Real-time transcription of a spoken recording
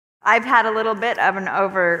I've had a little bit of an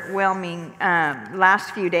overwhelming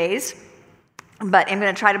last few days, but I'm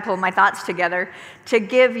going to try to pull my thoughts together to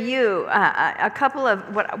give you a couple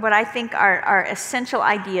of what I think are essential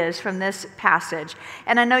ideas from this passage.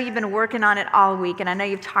 And I know you've been working on it all week, and I know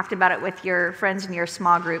you've talked about it with your friends in your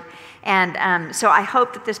small group. And so I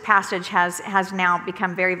hope that this passage has now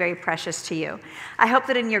become very, very precious to you. I hope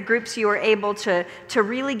that in your groups you are able to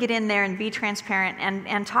really get in there and be transparent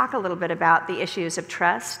and talk a little bit about the issues of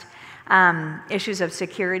trust, issues of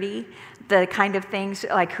security, the kind of things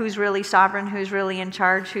like who's really sovereign, who's really in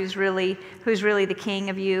charge, who's really the king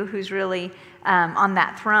of you, who's really on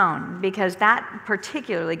that throne, because that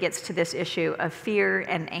particularly gets to this issue of fear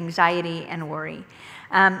and anxiety and worry.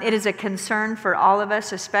 It is a concern for all of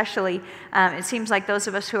us, especially it seems like those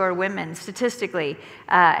of us who are women statistically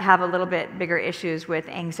have a little bit bigger issues with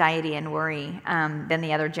anxiety and worry than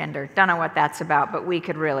the other gender. Don't know what that's about, but we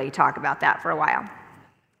could really talk about that for a while.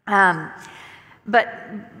 I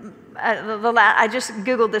just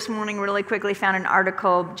Googled this morning really quickly, found an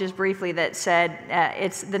article just briefly that said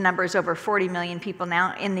the number is over 40 million people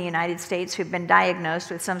now in the United States who've been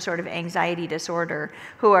diagnosed with some sort of anxiety disorder,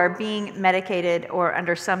 who are being medicated or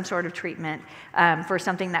under some sort of treatment for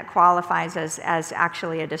something that qualifies as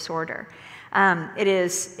actually a disorder.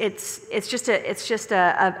 It's just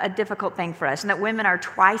a difficult thing for us, and that women are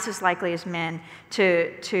twice as likely as men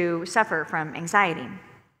to suffer from anxiety.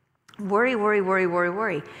 Worry. We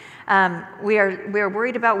are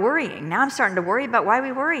worried about worrying. Now I'm starting to worry about why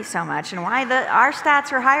we worry so much and why our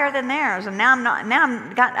stats are higher than theirs. And now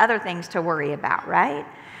I'm got other things to worry about, right?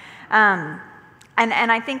 And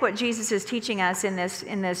I think what Jesus is teaching us in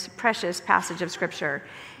this precious passage of Scripture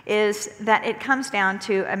is that it comes down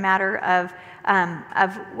to a matter of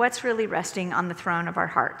what's really resting on the throne of our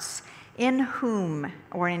hearts. In whom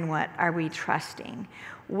or in what are we trusting?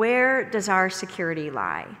 Where does our security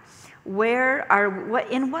lie?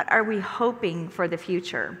 In what are we hoping for the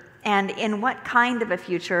future? And in what kind of a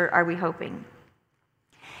future are we hoping?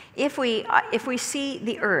 If we see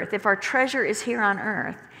the earth, if our treasure is here on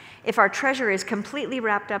earth, if our treasure is completely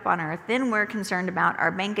wrapped up on earth, then we're concerned about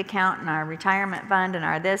our bank account and our retirement fund and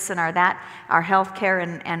our this and our that, our health care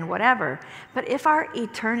and whatever. But if our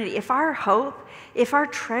eternity, if our hope, if our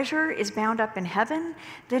treasure is bound up in heaven,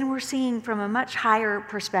 then we're seeing from a much higher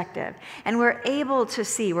perspective. And we're able to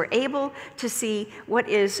see what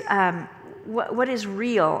is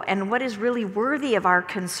real and what is really worthy of our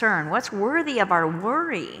concern, what's worthy of our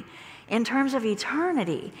worry in terms of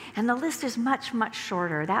eternity. And the list is much, much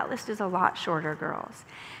shorter. That list is a lot shorter, girls.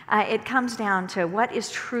 It comes down to what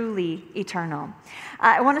is truly eternal.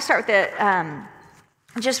 I want to start with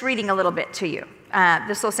just reading a little bit to you.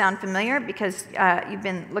 This will sound familiar because you've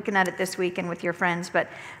been looking at it this week and with your friends, but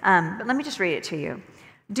let me just read it to you.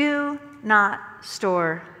 Do not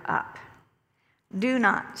store up. Do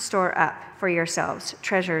not store up for yourselves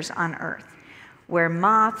treasures on earth, where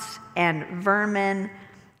moths and vermin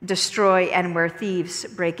destroy and where thieves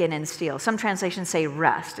break in and steal. Some translations say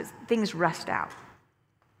rust. Things rust out.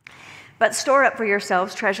 But store up for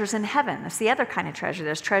yourselves treasures in heaven. That's the other kind of treasure.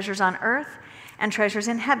 There's treasures on earth and treasures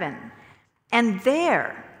in heaven. And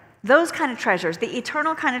there, those kind of treasures, the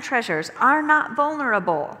eternal kind of treasures, are not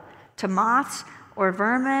vulnerable to moths or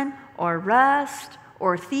vermin or rust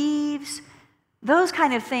or thieves. Those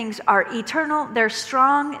kind of things are eternal. They're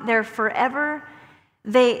strong. They're forever.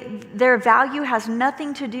 Their value has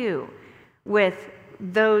nothing to do with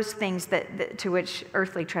those things to which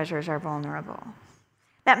earthly treasures are vulnerable.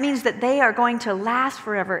 That means that they are going to last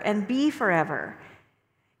forever and be forever.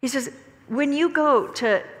 He says, when you go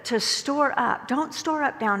to store up, don't store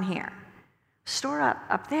up down here. Store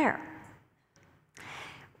up there.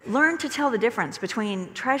 Learn to tell the difference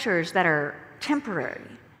between treasures that are temporary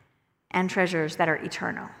and treasures that are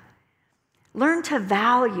eternal. Learn to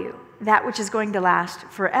value that which is going to last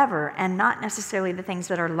forever and not necessarily the things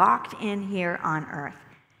that are locked in here on earth.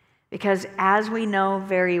 Because as we know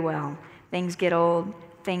very well, things get old,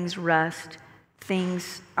 things rust,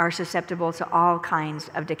 things are susceptible to all kinds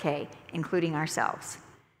of decay, including ourselves.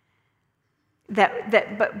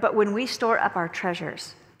 But when we store up our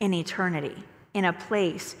treasures in eternity, in a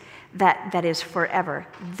place that is forever,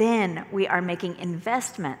 then we are making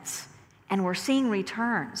investments and we're seeing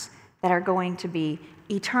returns that are going to be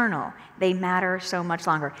eternal. They matter so much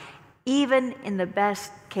longer. Even in the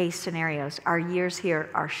best case scenarios, our years here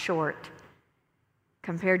are short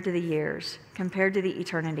compared to the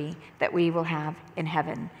eternity that we will have in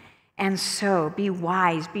heaven. And so be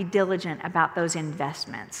wise, be diligent about those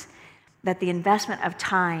investments, that the investment of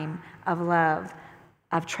time, of love,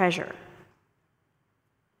 of treasure,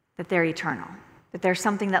 that they're eternal, that they're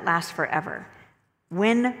something that lasts forever.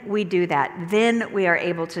 When we do that, then we are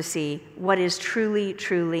able to see what is truly,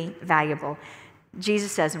 truly valuable.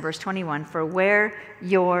 Jesus says in verse 21, "For where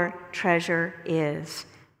your treasure is,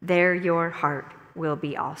 there your heart will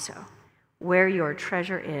be also." Where your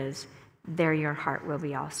treasure is, there your heart will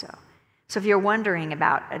be also. So if you're wondering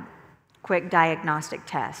about a quick diagnostic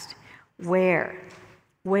test, where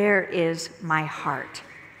is my heart?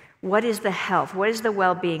 What is the health? What is the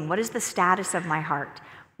well-being? What is the status of my heart?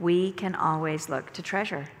 We can always look to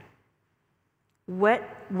treasure.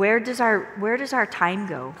 Where does our time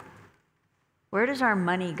go? Where does our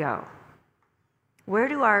money go? Where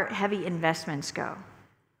do our heavy investments go?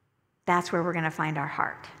 That's where we're going to find our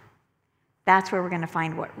heart. That's where we're going to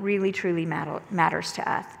find what really, truly matters to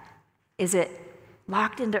us. Is it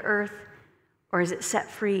locked into earth, or is it set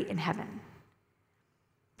free in heaven?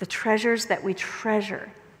 The treasures that we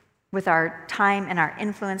treasure with our time and our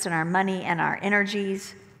influence and our money and our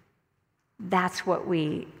energies, that's what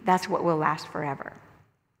will last forever.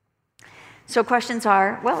 So questions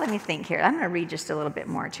are, well, let me think here. I'm going to read just a little bit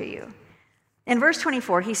more to you. In verse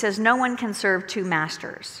 24, he says, "No one can serve two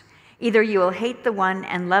masters. Either you will hate the one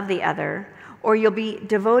and love the other, or you'll be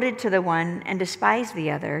devoted to the one and despise the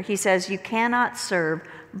other." He says you cannot serve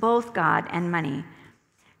both God and money.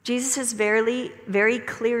 Jesus is very, very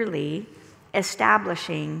clearly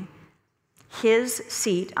establishing his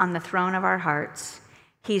seat on the throne of our hearts.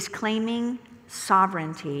 He's claiming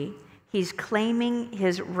sovereignty. He's claiming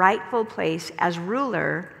his rightful place as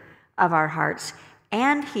ruler of our hearts.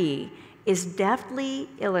 And he is deftly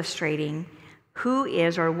illustrating who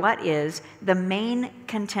is or what is the main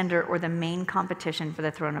contender or the main competition for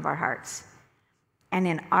the throne of our hearts. And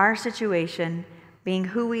in our situation, being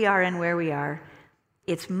who we are and where we are,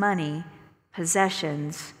 it's money,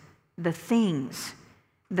 possessions, the things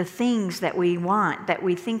that we want, that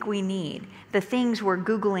we think we need, the things we're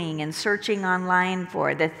Googling and searching online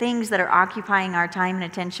for, the things that are occupying our time and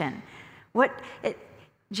attention.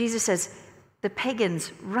 Jesus says, the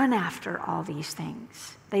pagans run after all these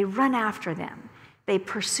things. They run after them. They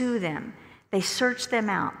pursue them. They search them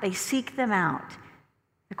out. They seek them out.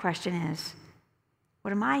 The question is,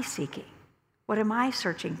 what am I seeking? What am I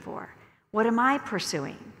searching for? What am I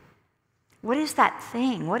pursuing? What is that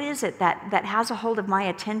thing? What is it that has a hold of my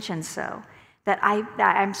attention so that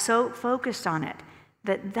I'm so focused on it,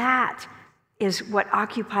 that is what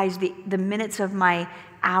occupies the minutes of my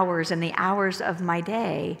hours and the hours of my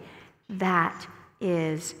day? That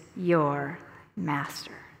is your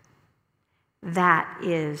master. That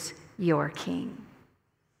is your king.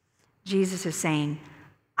 Jesus is saying,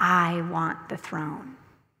 I want the throne.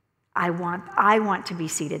 I want to be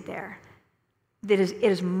seated there. It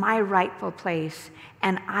is my rightful place,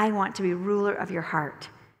 and I want to be ruler of your heart.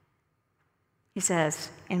 He says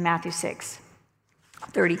in Matthew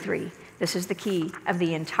 6:33, this is the key of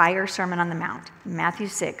the entire Sermon on the Mount. Matthew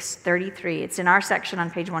 6:33, it's in our section on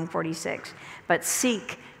page 146. But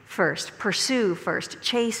seek first, pursue first,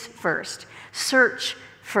 chase first, search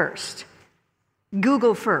first,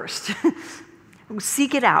 Google first.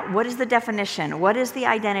 Seek it out. What is the definition? What is the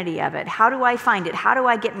identity of it? How do I find it? How do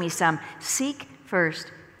I get me some? Seek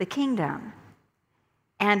first the kingdom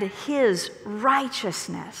and his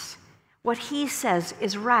righteousness. What he says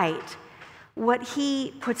is right. What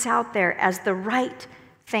he puts out there as the right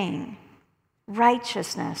thing.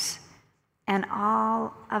 Righteousness. And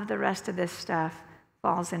all of the rest of this stuff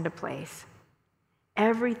falls into place.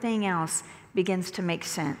 Everything else begins to make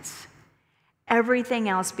sense. Everything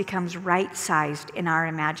else becomes right-sized in our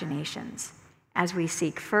imaginations as we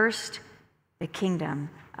seek first the kingdom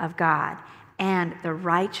of God and the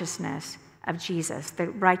righteousness of Jesus, the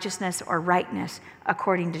righteousness or rightness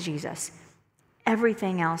according to Jesus.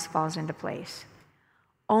 Everything else falls into place.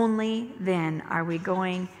 Only then are we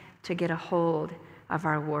going to get a hold of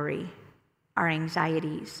our worry, our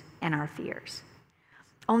anxieties, and our fears.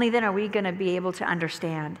 Only then are we going to be able to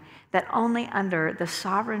understand that only under the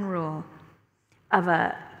sovereign rule of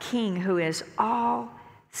a king who is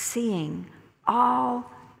all-seeing,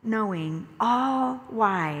 all-knowing,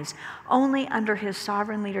 all-wise, only under his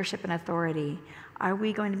sovereign leadership and authority are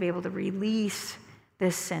we going to be able to release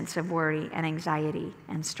this sense of worry and anxiety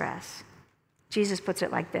and stress. Jesus puts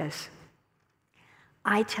it like this: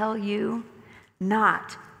 I tell you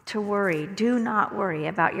not to worry. Do not worry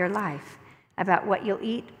about your life, about what you'll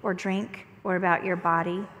eat or drink, or about your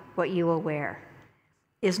body, what you will wear.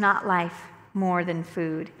 Is not life more than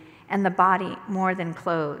food, and the body more than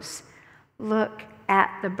clothes? Look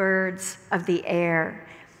at the birds of the air.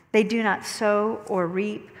 They do not sow or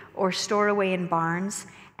reap or store away in barns,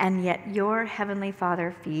 and yet your heavenly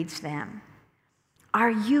Father feeds them.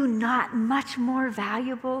 Are you not much more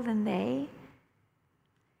valuable than they?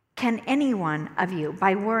 Can any one of you,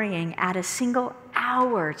 by worrying, add a single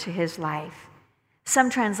hour to his life?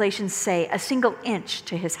 Some translations say a single inch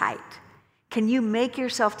to his height. Can you make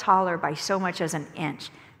yourself taller by so much as an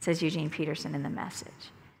inch? Says Eugene Peterson in the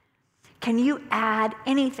Message. Can you add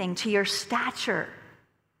anything to your stature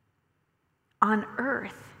on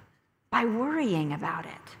earth by worrying about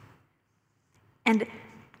it? And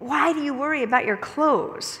why do you worry about your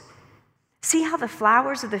clothes? See how the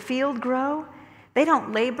flowers of the field grow? They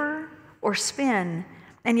don't labor or spin,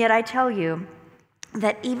 and yet I tell you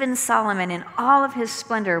that even Solomon in all of his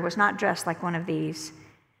splendor was not dressed like one of these.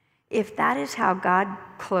 If that is how God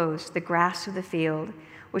clothes the grass of the field,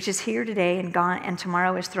 which is here today and gone and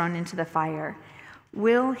tomorrow is thrown into the fire,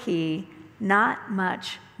 will he not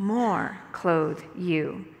much more clothe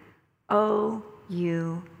you, O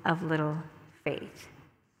you of little faith?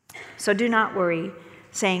 So do not worry,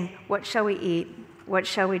 saying, what shall we eat? What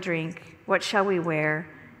shall we drink? What shall we wear?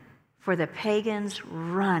 For the pagans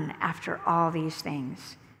run after all these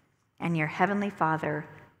things, and your heavenly Father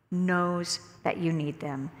knows that you need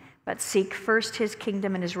them. But seek first his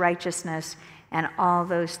kingdom and his righteousness, and all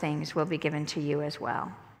those things will be given to you as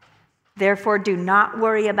well. Therefore, do not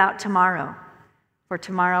worry about tomorrow, for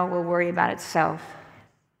tomorrow will worry about itself.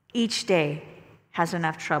 Each day has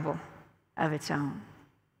enough trouble of its own.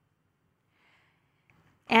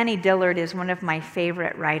 Annie Dillard is one of my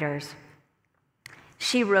favorite writers.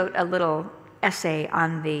 She wrote a little essay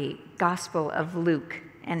on the Gospel of Luke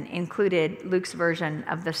and included Luke's version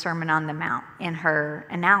of the Sermon on the Mount in her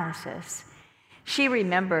analysis. She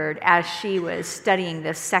remembered, as she was studying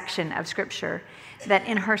this section of Scripture, that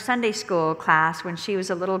in her Sunday school class, when she was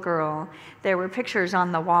a little girl, there were pictures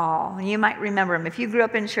on the wall. You might remember them. If you grew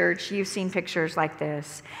up in church, you've seen pictures like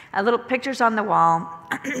this. Little pictures on the wall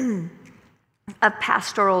of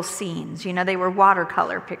pastoral scenes. You know, they were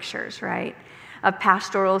watercolor pictures, right? Of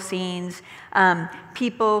pastoral scenes,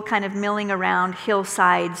 people kind of milling around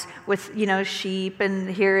hillsides with, sheep and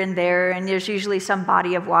here and there, and there's usually some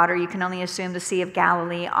body of water. You can only assume the Sea of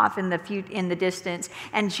Galilee off in the distance.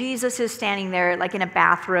 And Jesus is standing there like in a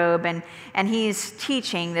bathrobe, and he's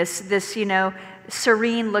teaching this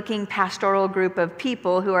serene-looking pastoral group of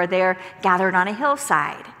people who are there gathered on a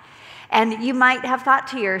hillside. And you might have thought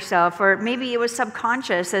to yourself, or maybe it was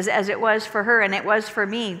subconscious as it was for her and it was for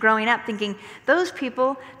me growing up, thinking, those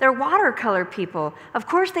people, they're watercolor people. Of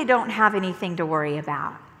course they don't have anything to worry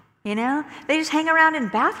about. They just hang around in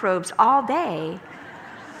bathrobes all day.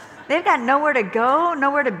 They've got nowhere to go,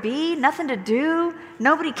 nowhere to be, nothing to do,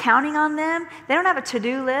 nobody counting on them. They don't have a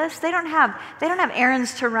to-do list. They don't have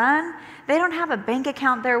errands to run. They don't have a bank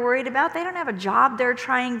account they're worried about. They don't have a job they're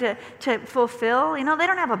trying to fulfill. They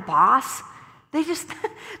don't have a boss. They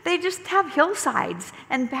just have hillsides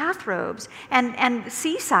and bathrobes and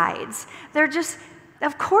seasides.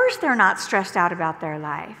 Of course they're not stressed out about their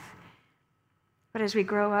life. But as we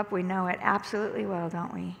grow up, we know it absolutely well,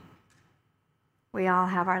 don't we? We all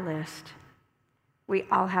have our list. We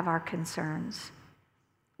all have our concerns.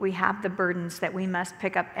 We have the burdens that we must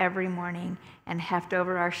pick up every morning and heft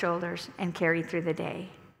over our shoulders and carry through the day.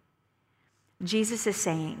 Jesus is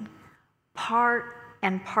saying, part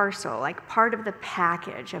and parcel, like part of the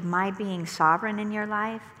package of my being sovereign in your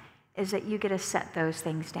life, is that you get to set those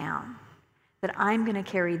things down, that I'm going to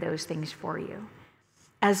carry those things for you.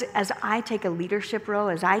 As I take a leadership role,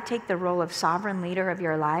 as I take the role of sovereign leader of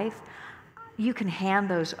your life, you can hand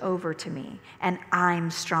those over to me, and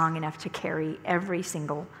I'm strong enough to carry every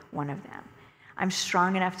single one of them. I'm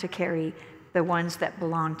strong enough to carry the ones that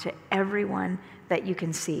belong to everyone that you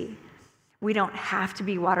can see. We don't have to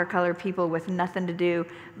be watercolor people with nothing to do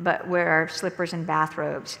but wear our slippers and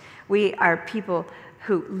bathrobes. We are people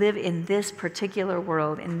who live in this particular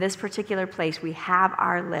world, in this particular place. We have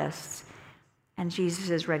our lists, and Jesus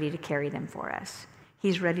is ready to carry them for us.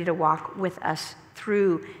 He's ready to walk with us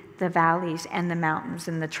through the valleys and the mountains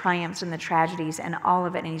and the triumphs and the tragedies and all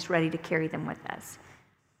of it, and he's ready to carry them with us.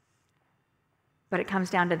 But it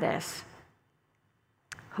comes down to this.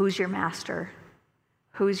 Who's your master?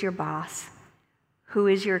 Who's your boss? Who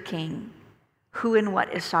is your king? Who and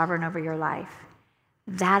what is sovereign over your life?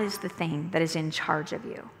 That is the thing that is in charge of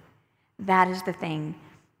you. That is the thing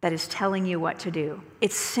that is telling you what to do.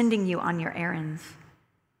 It's sending you on your errands.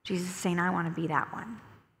 Jesus is saying, I want to be that one.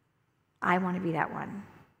 I want to be that one.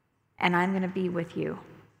 And I'm going to be with you.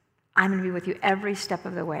 I'm going to be with you every step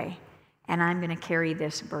of the way. And I'm going to carry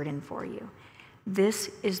this burden for you. This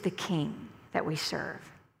is the King that we serve.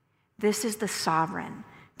 This is the sovereign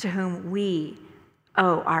to whom we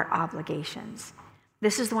owe our obligations.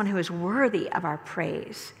 This is the one who is worthy of our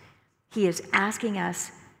praise. He is asking us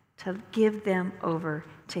to give them over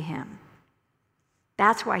to him.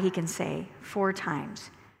 That's why he can say 4 times,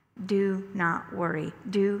 do not worry,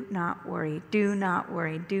 do not worry, do not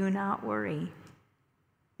worry, do not worry,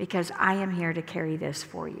 because I am here to carry this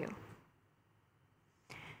for you.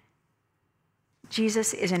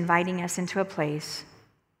 Jesus is inviting us into a place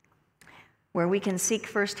where we can seek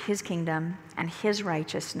first his kingdom and his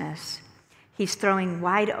righteousness. He's throwing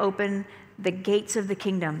wide open the gates of the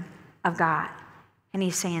kingdom of God. And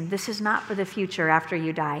he's saying, this is not for the future after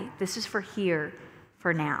you die. This is for here,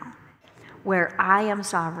 for now, where I am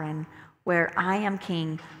sovereign, where I am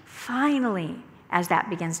king. Finally, as that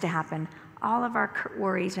begins to happen, all of our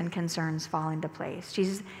worries and concerns fall into place.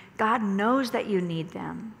 Jesus, God knows that you need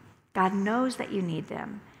them. God knows that you need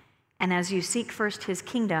them. And as you seek first his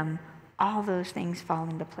kingdom, all those things fall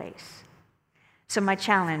into place. So my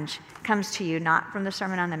challenge comes to you not from the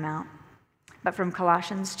Sermon on the Mount, but from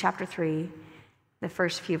Colossians chapter 3, the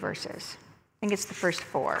first few verses. I think it's the first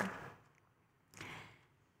 4.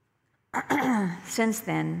 Since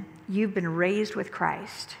then, you've been raised with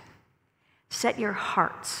Christ. Set your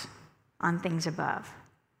hearts on things above,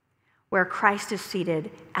 where Christ is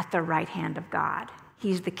seated at the right hand of God.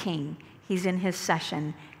 He's the king. He's in his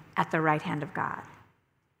session at the right hand of God.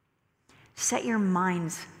 Set your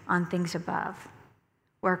minds on things above,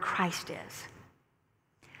 where Christ is.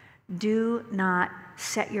 Do not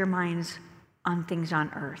set your minds on things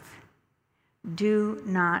on earth. Do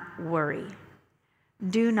not worry.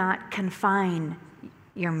 Do not confine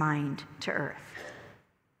your mind to earth,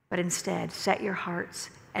 but instead set your hearts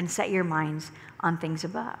and set your minds on things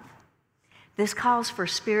above. This calls for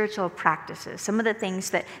spiritual practices, some of the things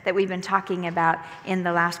that we've been talking about in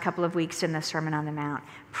the last couple of weeks in the Sermon on the Mount.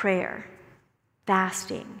 Prayer,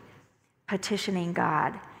 fasting, petitioning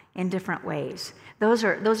God in different ways. Those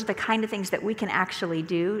are the kind of things that we can actually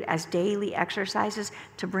do as daily exercises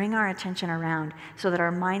to bring our attention around so that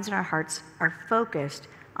our minds and our hearts are focused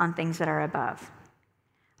on things that are above.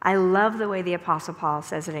 I love the way the Apostle Paul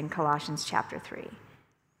says it in Colossians chapter 3.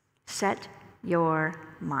 Set your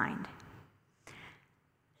mind.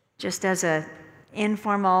 Just as an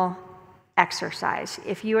informal exercise,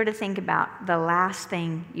 if you were to think about the last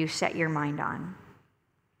thing you set your mind on,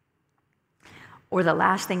 or the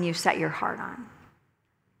last thing you set your heart on,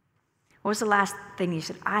 what was the last thing you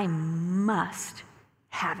said, I must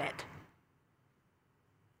have it?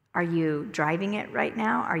 Are you driving it right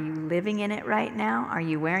now? Are you living in it right now? Are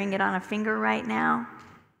you wearing it on a finger right now?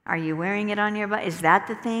 Are you wearing it on your butt? Is that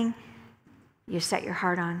the thing you set your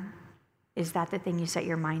heart on? Is that the thing you set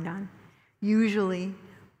your mind on? Usually,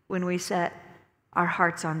 when we set our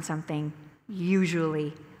hearts on something,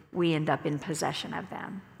 usually we end up in possession of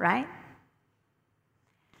them, right?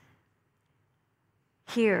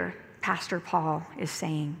 Here, Pastor Paul is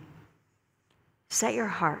saying, set your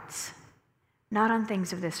hearts not on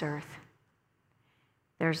things of this earth.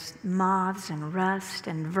 There's moths and rust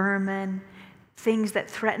and vermin, things that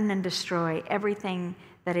threaten and destroy everything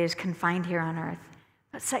that is confined here on earth.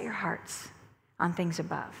 But set your hearts on things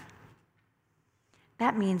above.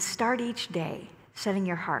 That means start each day setting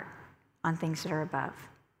your heart on things that are above.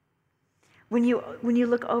 When you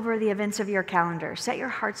look over the events of your calendar, set your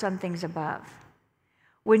hearts on things above.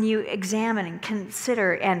 When you examine and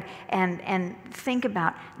consider and think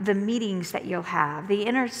about the meetings that you'll have, the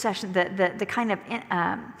intercession, the kind of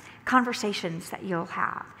conversations that you'll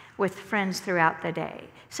have with friends throughout the day,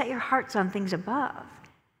 set your hearts on things above.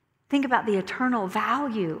 Think about the eternal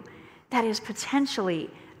value that is potentially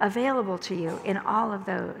available to you in all of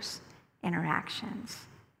those interactions,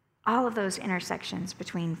 all of those intersections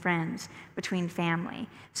between friends, between family,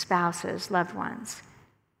 spouses, loved ones.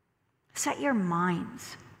 Set your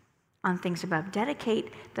minds on things above.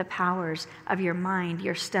 Dedicate the powers of your mind,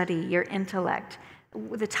 your study, your intellect,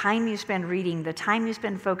 the time you spend reading, the time you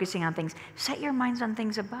spend focusing on things. Set your minds on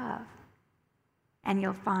things above.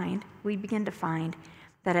 And we begin to find,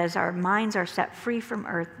 that as our minds are set free from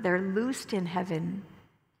earth, they're loosed in heaven,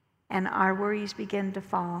 and our worries begin to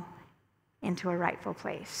fall into a rightful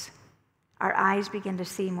place. Our eyes begin to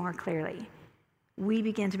see more clearly. We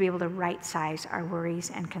begin to be able to right-size our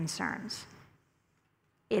worries and concerns.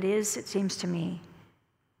 It seems to me,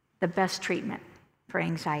 the best treatment for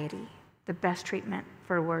anxiety, the best treatment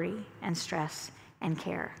for worry and stress and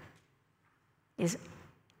care is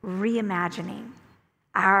reimagining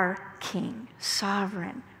our King,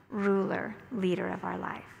 sovereign, ruler, leader of our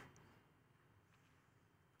life.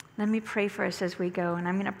 Let me pray for us as we go, and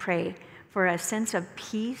I'm going to pray for a sense of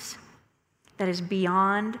peace that is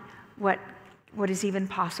beyond what is even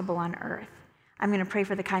possible on earth. I'm going to pray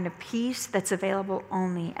for the kind of peace that's available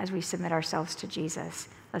only as we submit ourselves to Jesus.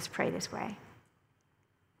 Let's pray this way.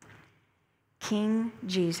 King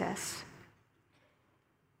Jesus,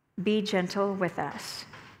 be gentle with us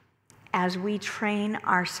as we train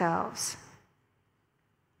ourselves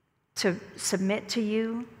to submit to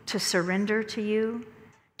you, to surrender to you,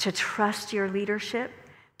 to trust your leadership,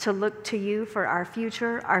 to look to you for our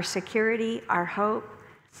future, our security, our hope.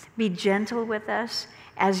 Be gentle with us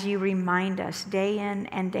as you remind us day in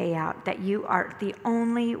and day out that you are the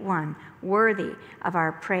only one worthy of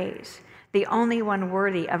our praise, the only one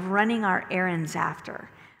worthy of running our errands after,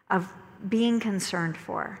 of being concerned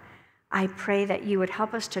for. I pray that you would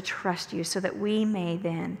help us to trust you so that we may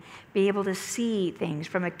then be able to see things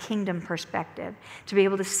from a kingdom perspective, to be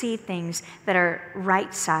able to see things that are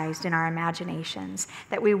right-sized in our imaginations,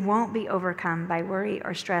 that we won't be overcome by worry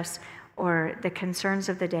or stress or the concerns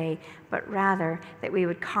of the day, but rather that we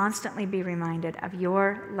would constantly be reminded of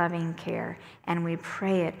your loving care. And we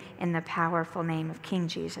pray it in the powerful name of King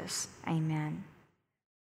Jesus. Amen.